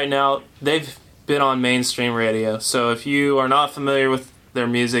looking at right now, they've been on mainstream radio. So if you are not familiar with their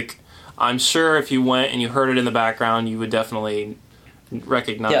music. I'm sure if you went and you heard it in the background, you would definitely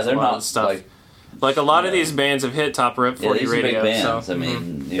recognize a lot of stuff. Like a lot of these bands have hit top 40 these radio. Are big bands. So I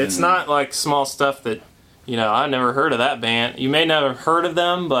mean, it's not like small stuff that, I never heard of that band. You may never have heard of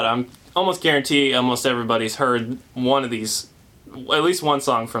them, but I'm almost guarantee almost everybody's heard one of these, at least one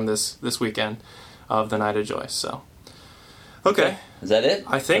song from this weekend of the Night of Joy. So, okay. Is that it?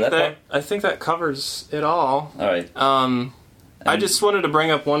 I think that covers it all. All right. I just wanted to bring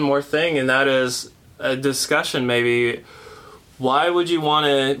up one more thing, and that is a discussion maybe. Why would you want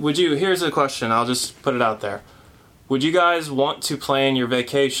to... Here's a question. I'll just put it out there. Would you guys want to plan your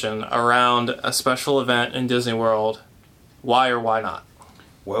vacation around a special event in Disney World? Why or why not?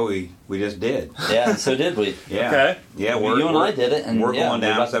 Well, we just did. Yeah, so did we. Yeah. Okay. Yeah, you and I did it. And we're going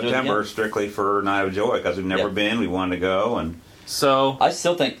down September to strictly for Night of Joy because we've never been. We wanted to go, and... So I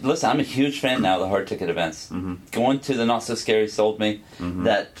still think, listen, I'm a huge fan now of the hard ticket events. Mm-hmm. Going to the Not So Scary sold me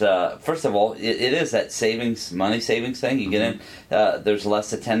that, first of all, it is that money savings thing. You get in, there's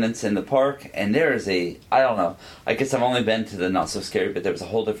less attendance in the park, and there is I don't know, I guess I've only been to the Not So Scary, but there was a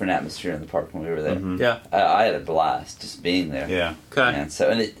whole different atmosphere in the park when we were there. Mm-hmm. Yeah. I had a blast just being there. Yeah. Okay. And so,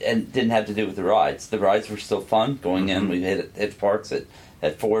 and it didn't have to do with the rides. The rides were still fun. Going in, we hit the parks at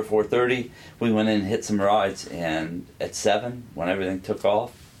 4:30, we went in and hit some rides, and at 7, when everything took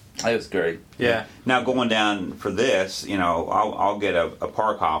off, it was great. Yeah. Now going down for this, I'll get a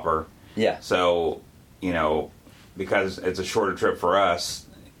park hopper. Yeah. So, because it's a shorter trip for us,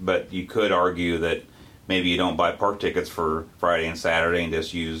 but you could argue that maybe you don't buy park tickets for Friday and Saturday and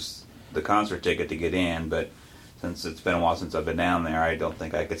just use the concert ticket to get in, but since it's been a while since I've been down there, I don't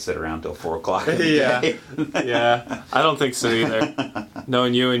think I could sit around till 4 o'clock. Yeah. I don't think so either.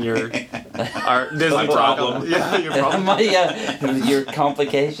 Knowing you and your Disney problem. Yeah, your problem. Your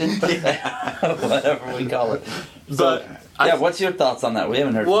complication, whatever we call it. But what's your thoughts on that? We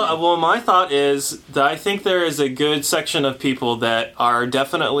haven't heard. Well, my thought is that I think there is a good section of people that are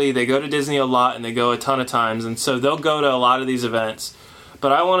definitely, they go to Disney a lot and they go a ton of times, and so they'll go to a lot of these events.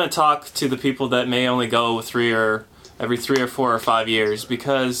 But I want to talk to the people that may only go every 3 or 4 or 5 years,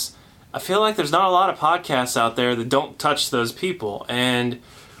 because I feel like there's not a lot of podcasts out there that don't touch those people. And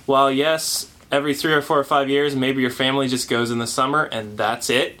while, yes, every 3 or 4 or 5 years, maybe your family just goes in the summer and that's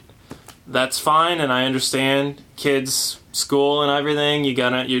it. That's fine, and I understand kids, school, and everything.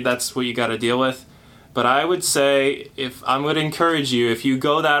 That's what you got to deal with. But I would say, I would encourage you, if you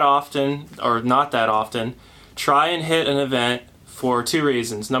go that often or not that often, try and hit an event for 2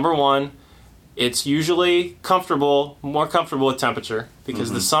 reasons. Number one, it's usually more comfortable with temperature,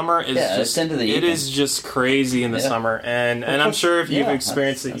 because the summer is it is just crazy in the summer, and I'm sure if you've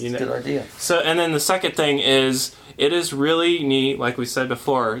experienced it, that's a good idea. So, and then the second thing is, it is really neat, like we said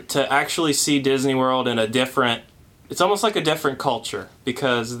before, to actually see Disney World in it's almost like a different culture,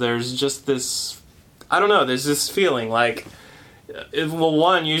 because there's just this, I don't know, there's this feeling like,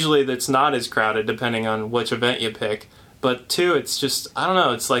 one, usually that's not as crowded depending on which event you pick. But 2, it's just, I don't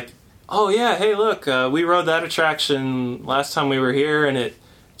know, it's like, oh yeah, hey look, we rode that attraction last time we were here and it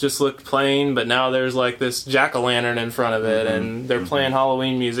just looked plain, but now there's like this jack-o'-lantern in front of it, and they're playing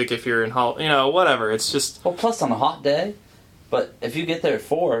Halloween music if you're in whatever, it's just... Well, plus on a hot day, but if you get there at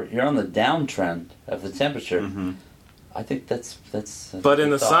 4, you're on the downtrend of the temperature. I think that's but in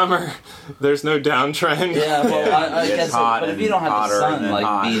the summer, there's no downtrend. Yeah, well, I guess, but if you don't have the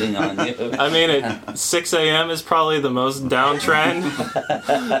sun beating on you, I mean, at 6 a.m. is probably the most downtrend.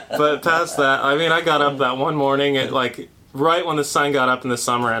 But past that, I mean, I got up that one morning at right when the sun got up in the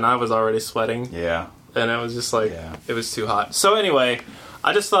summer, and I was already sweating. Yeah, and it was just it was too hot. So anyway,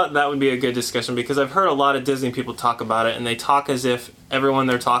 I just thought that would be a good discussion, because I've heard a lot of Disney people talk about it, and they talk as if everyone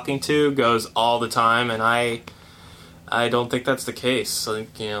they're talking to goes all the time, and I don't think that's the case.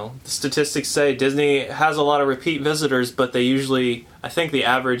 The statistics say Disney has a lot of repeat visitors, but they usually, I think the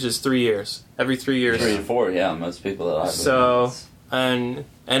average is 3 years. Every 3 years. 3 to 4, yeah, most people that I believe. So, and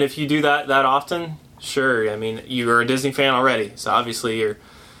if you do that often, sure. I mean, you're a Disney fan already, so obviously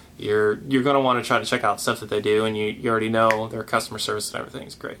you're going to want to try to check out stuff that they do, and you already know their customer service and everything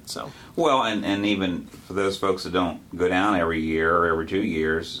is great. So, well, and even for those folks that don't go down every year or every 2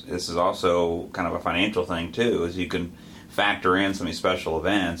 years, this is also kind of a financial thing too, is you can factor in some of these special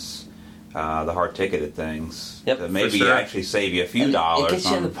events, the hard ticketed things, yep, that maybe actually save you a few dollars. It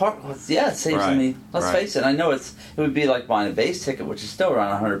gets you in the park. Yeah, it saves me. Let's face it. I know it would be like buying a base ticket, which is still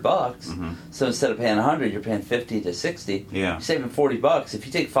around $100. So instead of paying $100, you're paying $50 to $60. Yeah, you're saving $40. If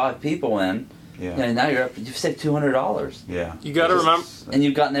you take 5 people in, now you've saved $200. Yeah, you got to remember, and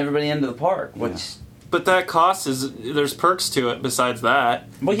you've gotten everybody into the park, which. But that cost there's perks to it besides that.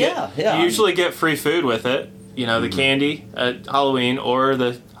 Well, yeah. You usually get free food with it. the candy at Halloween, or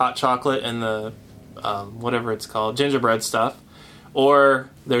the hot chocolate and the whatever it's called, gingerbread stuff. Or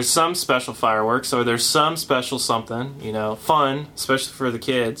there's some special fireworks, or there's some special something, fun, especially for the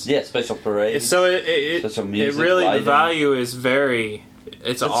kids. Yeah, special parades. So special music, it really, lighting. the value is very,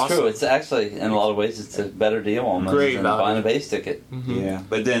 it's awesome. It's true. It's actually, in a lot of ways, it's a better deal almost than buying a base ticket. Mm-hmm. Yeah,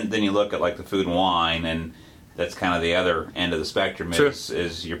 but then you look at like the food and wine, and that's kind of the other end of the spectrum.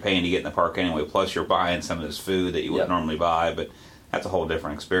 Is you're paying to get in the park anyway, plus you're buying some of this food that you wouldn't normally buy, but that's a whole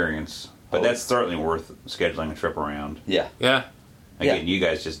different experience. But that's certainly worth scheduling a trip around. Yeah. Yeah. Again, you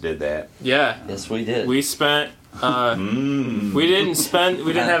guys just did that. Yeah. Yes, we did. We spent. We didn't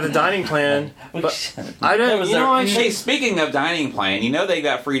have the dining plan. But I don't. Hey, speaking of dining plan, they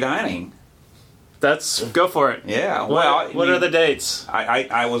got free dining. Go for it. Yeah. What are the dates?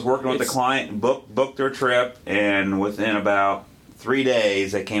 I was working with the client, booked their trip, and within about 3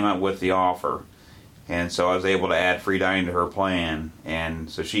 days, they came up with the offer. And so I was able to add free dining to her plan, and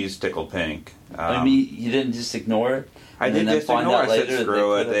so she's tickled pink. You didn't just ignore it? I did just ignore it. I said,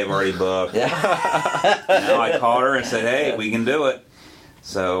 screw it, they've already booked. Yeah. Now I called her and said, hey, we can do it.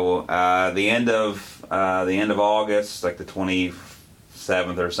 So the end of August, like the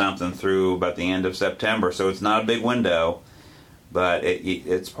 27th or something, through about the end of September. So it's not a big window, but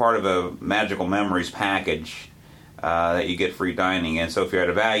it's part of a Magical Memories package that you get free dining. And so if you're at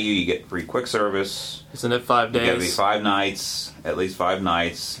a value, you get free quick service. Isn't it 5 days? It's got to be 5 nights, at least 5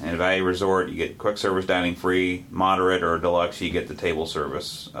 nights. And a value resort, you get quick service dining free. Moderate or deluxe, you get the table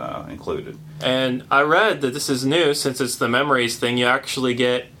service included. And I read that this is new, since it's the memories thing. You actually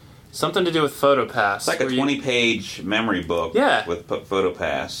get something to do with PhotoPass. It's like a 20-page memory book with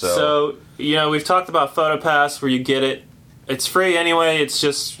PhotoPass. So, we've talked about PhotoPass, where you get it. It's free anyway. It's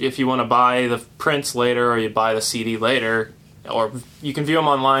just if you want to buy the prints later, or you buy the CD later, or you can view them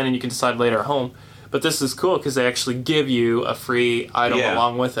online and you can decide later at home. But this is cool because they actually give you a free item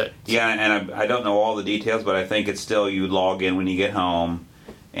along with it. Yeah, and I don't know all the details, but I think it's still you log in when you get home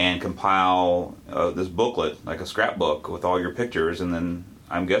and compile this booklet, like a scrapbook with all your pictures, and then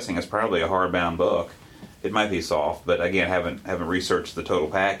I'm guessing it's probably a hardbound book. It might be soft, but again, haven't researched the total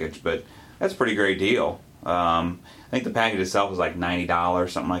package. But that's a pretty great deal. I think the package itself is like $90,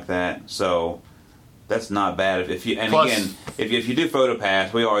 something like that. So that's not bad. If you do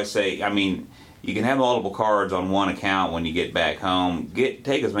PhotoPass, we always say, you can have multiple cards on one account when you get back home.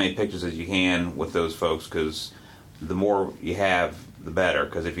 Take as many pictures as you can with those folks, because the more you have, the better.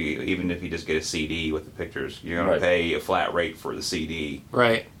 Because even if you just get a CD with the pictures, you're going to pay a flat rate for the CD.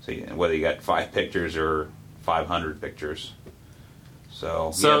 Right. So whether you got 5 pictures or 500 pictures.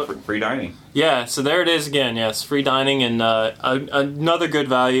 So free dining. Yeah, so there it is again. Yes, free dining, and another good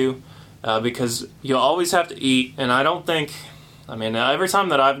value because you'll always have to eat. And I don't think, every time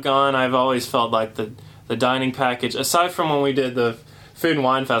that I've gone, I've always felt like the dining package, aside from when we did the Food and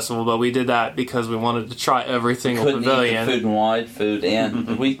Wine Festival, but we did that because we wanted to try every single pavilion. Eat the food and wine food,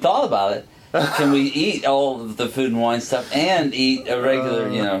 and we thought about it. Can we eat all of the food and wine stuff and eat a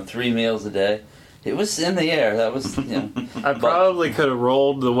regular, 3 meals a day? It was in the air. That was, I probably could have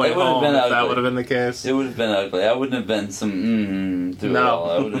rolled the way home if that would have been the case. It would have been ugly. I wouldn't have been some through it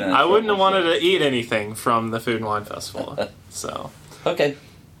all. I wouldn't have wanted to eat anything from the Food and Wine Festival. So Okay,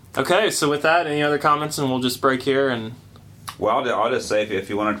 so with that, any other comments, and we'll just break here and... Well, I'll just say, if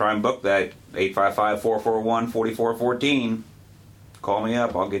you want to try and book that, 855-441-4414, call me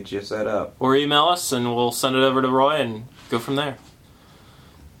up. I'll get you set up. Or email us, and we'll send it over to Roy and go from there.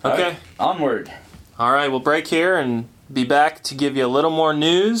 Okay. Right, onward. All right, we'll break here and be back to give you a little more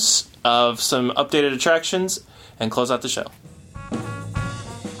news of some updated attractions and close out the show.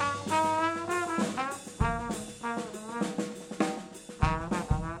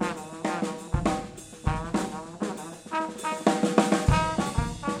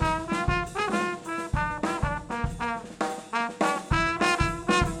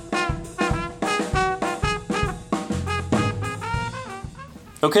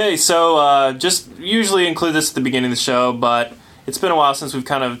 Okay, so just usually include this at the beginning of the show, but it's been a while since we've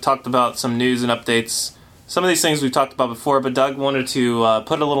kind of talked about some news and updates. Some of these things we've talked about before, but Doug wanted to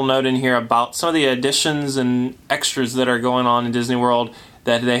put a little note in here about some of the additions and extras that are going on in Disney World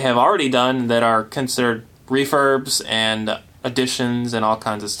that they have already done that are considered refurbs and additions and all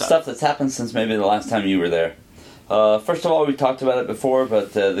kinds of stuff. Stuff that's happened since maybe the last time you were there. First of all, we talked about it before,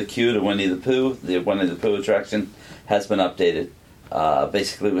 but the queue to Winnie the Pooh, the Winnie the Pooh attraction, has been updated.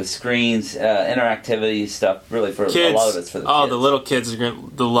 Basically with screens, interactivity stuff, really for kids, a lot of it's for the kids. Oh, the little kids are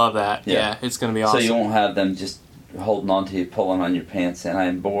going to love that. Yeah, it's going to be awesome. So you won't have them just holding on to you, pulling on your pants, and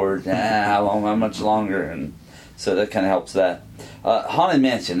I'm bored, how much longer? And so that kind of helps that. Haunted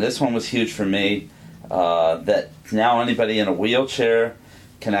Mansion, this one was huge for me. that now anybody in a wheelchair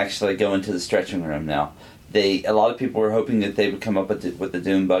can actually go into the stretching room now. A lot of people were hoping that they would come up with a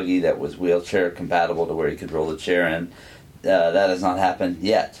dune buggy that was wheelchair compatible to where you could roll the chair in. That has not happened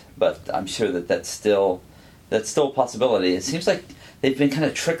yet, but I'm sure that's still a possibility. It seems like they've been kind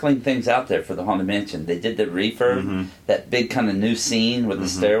of trickling things out there for the Haunted Mansion. They did the refurb, that big kind of new scene with the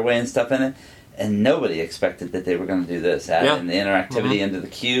stairway and stuff in it, and nobody expected that they were going to do this. Adding the interactivity into the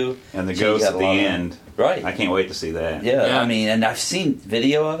queue. And the ghost at the end. Right. I can't wait to see that. Yeah, I mean, and I've seen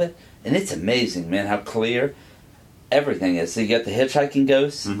video of it, and it's amazing, man, how clear everything is. So you got the hitchhiking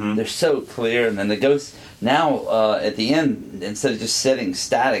ghosts, they're so clear, and then the ghosts, now at the end, instead of just sitting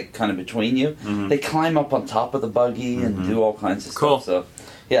static kind of between you, they climb up on top of the buggy and do all kinds of stuff. So,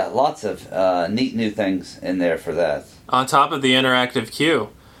 yeah, lots of neat new things in there for that. On top of the interactive queue,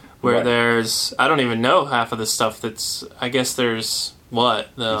 where there's, I don't even know half of the stuff that's, I guess there's, there's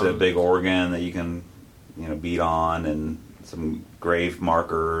a big organ that you can, beat on, and some grave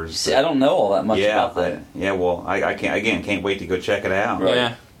markers. See, I don't know all that much about that. Well, I can't wait to go check it out.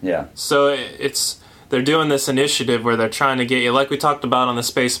 Right. Yeah. So they're doing this initiative where they're trying to get you, like we talked about on the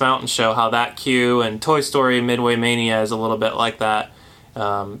Space Mountain show, how that queue and Toy Story Midway Mania is a little bit like that.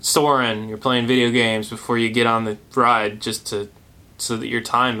 Soarin', you're playing video games before you get on the ride so that your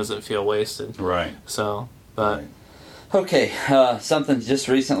time doesn't feel wasted. Right. So, but... Right. Okay, something just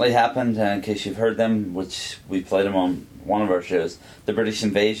recently happened, in case you've heard them, which we played them on one of our shows. The British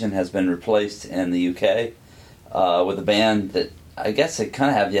Invasion has been replaced in the UK with a band that I guess they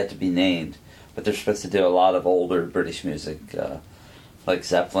kind of have yet to be named, but they're supposed to do a lot of older British music, like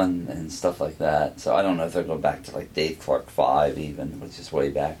Zeppelin and stuff like that. So I don't know if they'll go back to like Dave Clark 5 even, which is way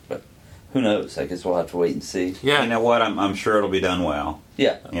back, but who knows? I guess we'll have to wait and see. Yeah. You know what? I'm sure it'll be done well.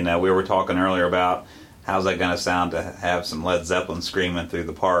 Yeah. We were talking earlier about how's that going to sound to have some Led Zeppelin screaming through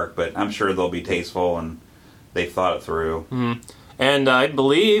the park, but I'm sure they'll be tasteful and they've thought it through. Mm-hmm. And I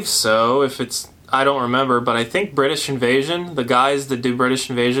believe so, I don't remember, but I think British Invasion, the guys that do British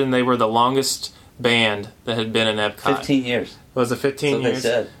Invasion, they were the longest band that had been in Epcot. 15 years. Was it 15 years? They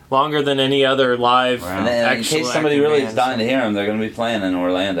said. Longer than any other live. Wow. And in case somebody really is dying to hear them, they're going to be playing in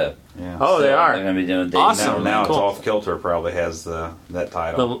Orlando. Yeah. Oh, so they are. They're going to be doing awesome. Now cool. It's Off Kilter probably has that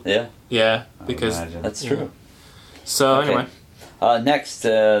title. Yeah, because that's true. So anyway, next,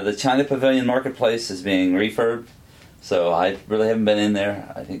 the China Pavilion Marketplace is being refurbed. So I really haven't been in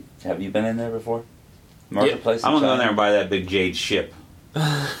there. I think, have you been in there before? Marketplace. I'm gonna go in there and buy that big jade ship.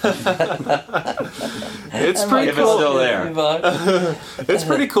 It's pretty cool. It's still there. It's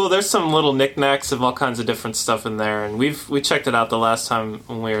pretty cool. There's some little knickknacks of all kinds of different stuff in there, and we checked it out the last time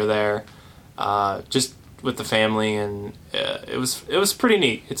when we were there, just with the family, and it was pretty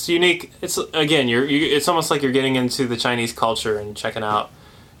neat. It's unique. It's again, it's almost like you're getting into the Chinese culture and checking out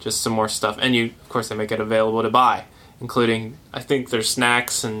just some more stuff, and of course they make it available to buy, including I think there's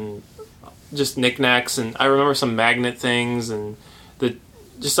snacks and just knickknacks, and I remember some magnet things and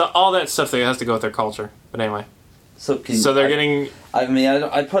just all that stuff that has to go with their culture. But anyway, so they're getting. I mean,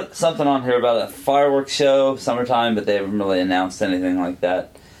 I put something on here about a fireworks show, summertime, but they haven't really announced anything like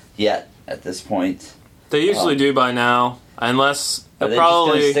that yet at this point. They usually do by now, unless they're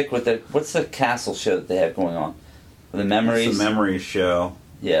probably just going to stick with what's the castle show that they have going on? The Memories. It's the Memories show.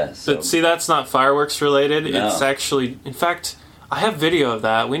 Yeah. So. But see, that's not fireworks related. No. It's actually, in fact, I have video of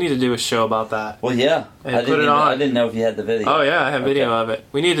that. We need to do a show about that. Well, yeah. And put it on. I didn't know if you had the video. Oh, yeah, I have video of it.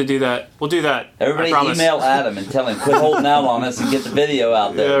 We need to do that. We'll do that. Everybody email Adam and tell him, quit holding out on us and get the video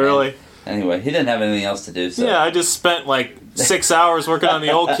out there. Yeah, man. Really. Anyway, he didn't have anything else to do. So. Yeah, I just spent like 6 hours working on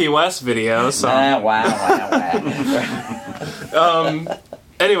the old Key West video. So. Wow.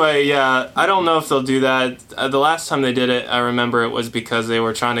 Anyway, yeah, I don't know if they'll do that. The last time they did it, I remember it was because they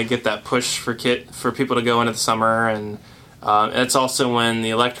were trying to get that push for people to go into the summer, and it's also when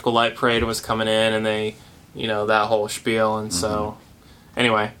the electrical light parade was coming in, and they, that whole spiel, and so,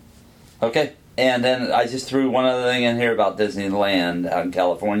 anyway. Okay, and then I just threw one other thing in here about Disneyland out in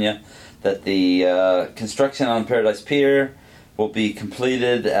California, that the construction on Paradise Pier will be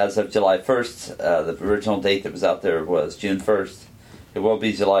completed as of July 1st. The original date that was out there was June 1st. It will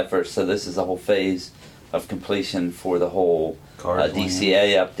be July 1st, so this is a whole phase of completion for the whole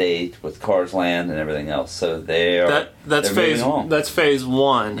DCA update with Cars Land and everything else. So that's phase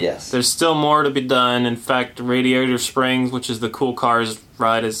one. Yes. There's still more to be done. In fact, Radiator Springs, which is the Cool Cars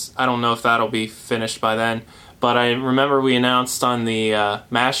ride, I don't know if that'll be finished by then. But I remember we announced on the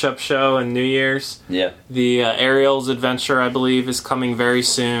Mashup show in New Year's. Yeah. The Ariel's Adventure, I believe, is coming very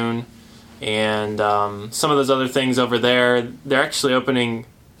soon. And some of those other things over there, they're actually opening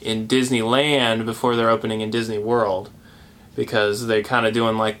in Disneyland before they're opening in Disney World. because they're kind of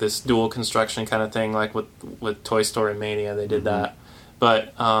doing like this dual construction kind of thing, like with Toy Story Mania, they did that.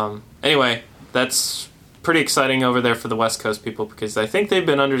 But anyway, that's pretty exciting over there for the West Coast people, because I think they've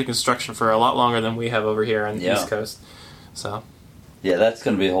been under construction for a lot longer than we have over here on the East Coast. So yeah, that's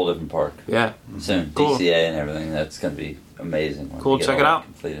going to be a whole different park. Yeah, soon. Cool. DCA and everything. That's going to be amazing. Cool. Check it out.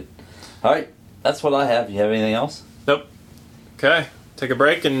 Completed. All right, that's what I have. You have anything else? Nope. Okay, take a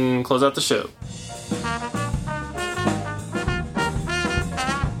break and close out the show.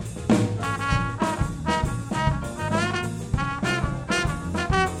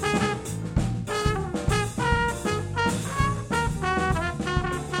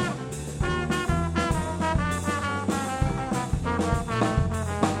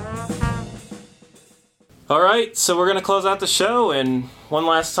 All right, so we're going to close out the show, and one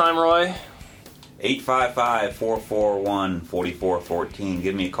last time, Roy. 855-441-4414.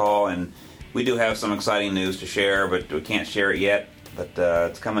 Give me a call, and we do have some exciting news to share, but we can't share it yet. But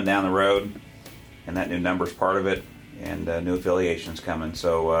it's coming down the road, and that new number's part of it, and new affiliations coming.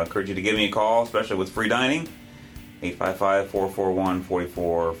 So I encourage you to give me a call, especially with free dining.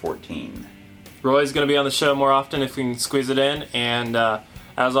 855-441-4414. Roy's going to be on the show more often if we can squeeze it in, and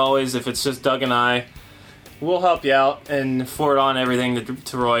as always, if it's just Doug and I, we'll help you out and forward on everything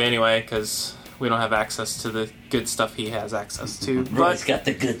to Roy anyway, because we don't have access to the good stuff he has access to. Roy's got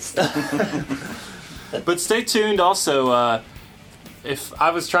the good stuff. But stay tuned also. If I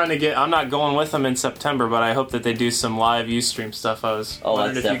was trying to get... I'm not going with them in September, but I hope that they do some live Ustream stuff. I was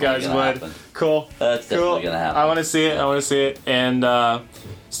wondering if you guys would. Happen. Cool. That's definitely going to happen. I want to see it. And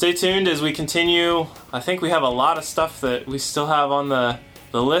stay tuned as we continue. I think we have a lot of stuff that we still have on the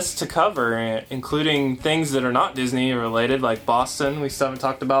list to cover, including things that are not Disney related, like Boston. We still haven't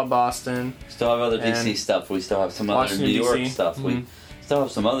talked about Boston. Still have other DC stuff. We still have some Washington, other New York DC. stuff. We still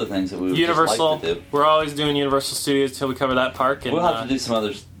have some other things that we would Universal. just like to do. We're always doing Universal Studios till we cover that park. And, we'll have to do some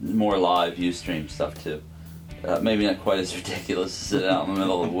other more live Ustream stuff too. Maybe not quite as ridiculous to sit out in the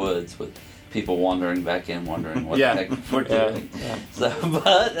middle of the woods with people wandering back in, wondering what the heck we're doing. Yeah. So,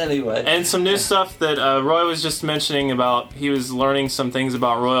 but anyway. And some new stuff that Roy was just mentioning about, he was learning some things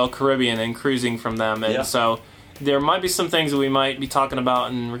about Royal Caribbean and cruising from them. And so there might be some things that we might be talking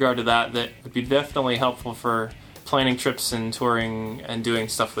about in regard to that would be definitely helpful for planning trips and touring and doing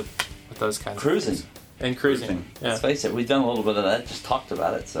stuff with those kinds of things. And cruising. Yeah. Let's face it, we've done a little bit of that, just talked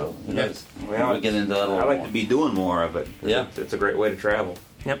about it, so who knows? We'll get into that a little I like more. to be doing more of it. Yeah. It's a great way to travel.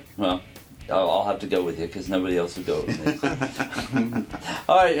 Yep. Well, I'll have to go with you because nobody else will go with me.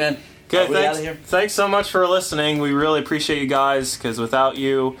 All right, man. Okay, we out of here? Thanks so much for listening. We really appreciate you guys, because without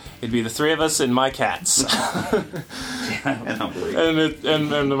you, it'd be the three of us and my cats.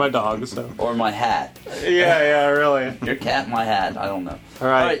 and my dog. So. Or my hat. Yeah, really. Your cat, my hat. I don't know. All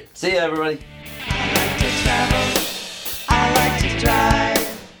right. See ya, everybody. I like to travel. I like to drive.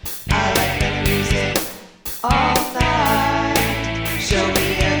 I like the music all night. Show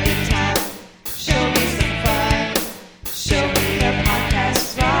me a good time. Show me some fun. Show me a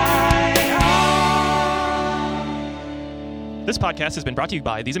podcast right on. This podcast has been brought to you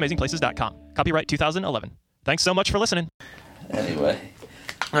by TheseAmazingPlaces.com. Copyright 2011. Thanks so much for listening. Anyway.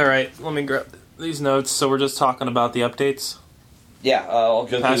 All right, let me grab these notes. So we're just talking about the updates. Yeah, I'll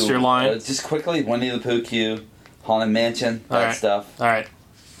go Past through your line. just quickly. Winnie the Pooh queue, Haunted Mansion, that stuff. All right.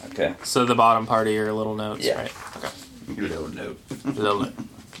 Okay. So the bottom part of your little notes, Yeah. right? Okay. Your little note. Little note.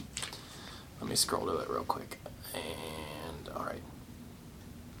 Let me scroll to it real quick. And all right.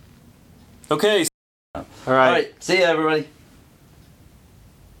 Okay. All right. All right. See ya, everybody.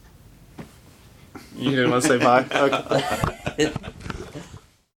 You didn't want to say bye? Okay.